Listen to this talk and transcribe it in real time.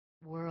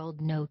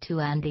No. 2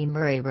 Andy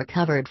Murray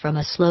recovered from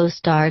a slow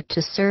start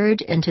to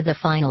surge into the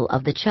final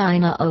of the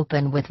China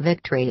Open with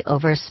victory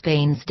over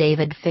Spain's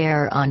David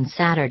Ferrer on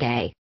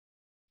Saturday.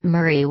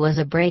 Murray was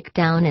a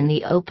breakdown in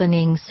the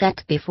opening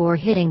set before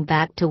hitting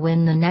back to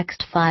win the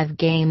next 5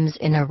 games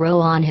in a row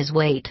on his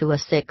way to a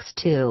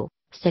 6-2,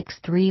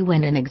 6-3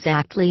 win in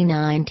exactly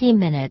 90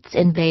 minutes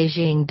in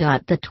Beijing.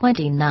 The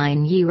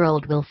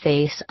 29-year-old will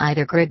face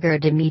either Grigor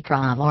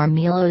Dimitrov or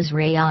Milos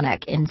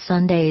Raonic in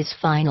Sunday's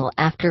final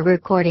after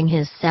recording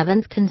his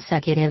 7th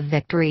consecutive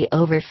victory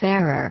over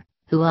Ferrer,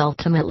 who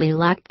ultimately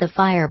lacked the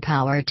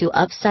firepower to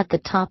upset the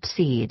top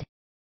seed.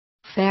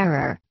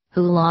 Ferrer,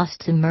 who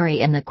lost to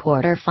Murray in the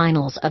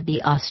quarter-finals of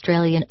the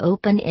Australian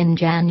Open in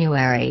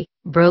January,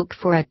 broke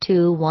for a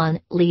 2-1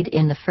 lead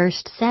in the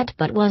first set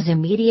but was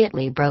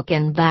immediately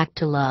broken back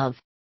to love.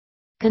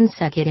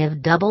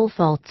 Consecutive double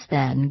faults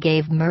then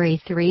gave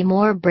Murray 3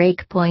 more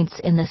break points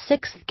in the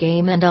 6th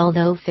game, and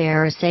although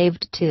Ferrer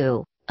saved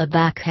 2, a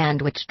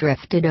backhand which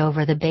drifted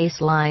over the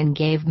baseline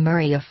gave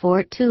Murray a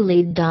 4-2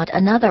 lead.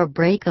 Another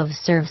break of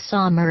serve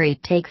saw Murray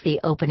take the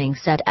opening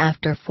set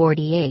after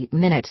 48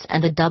 minutes,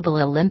 and the double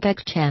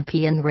Olympic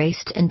champion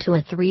raced into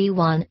a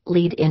 3-1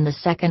 lead in the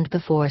second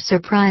before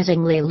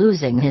surprisingly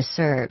losing his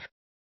serve.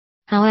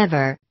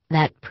 However,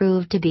 that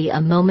proved to be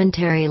a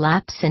momentary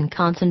lapse in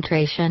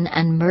concentration,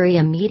 and Murray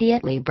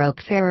immediately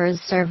broke Ferrer's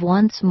serve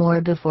once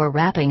more before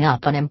wrapping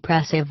up an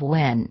impressive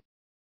win.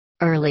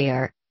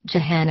 Earlier,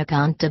 Johanna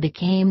Konta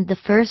became the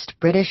first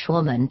British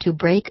woman to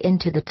break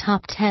into the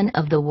top 10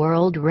 of the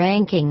world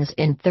rankings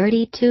in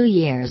 32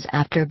 years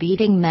after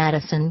beating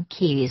Madison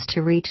Keys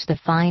to reach the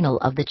final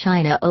of the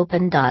China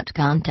Open.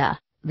 Konta,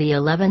 the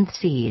 11th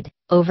seed,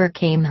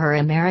 overcame her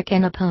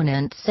American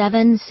opponent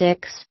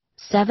 7-6,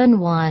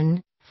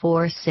 7-1,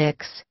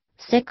 4-6,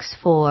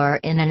 6-4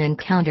 in an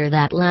encounter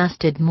that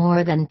lasted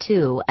more than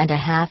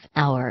 2.5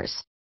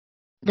 hours.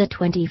 The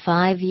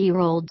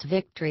 25-year-old's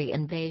victory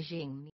in Beijing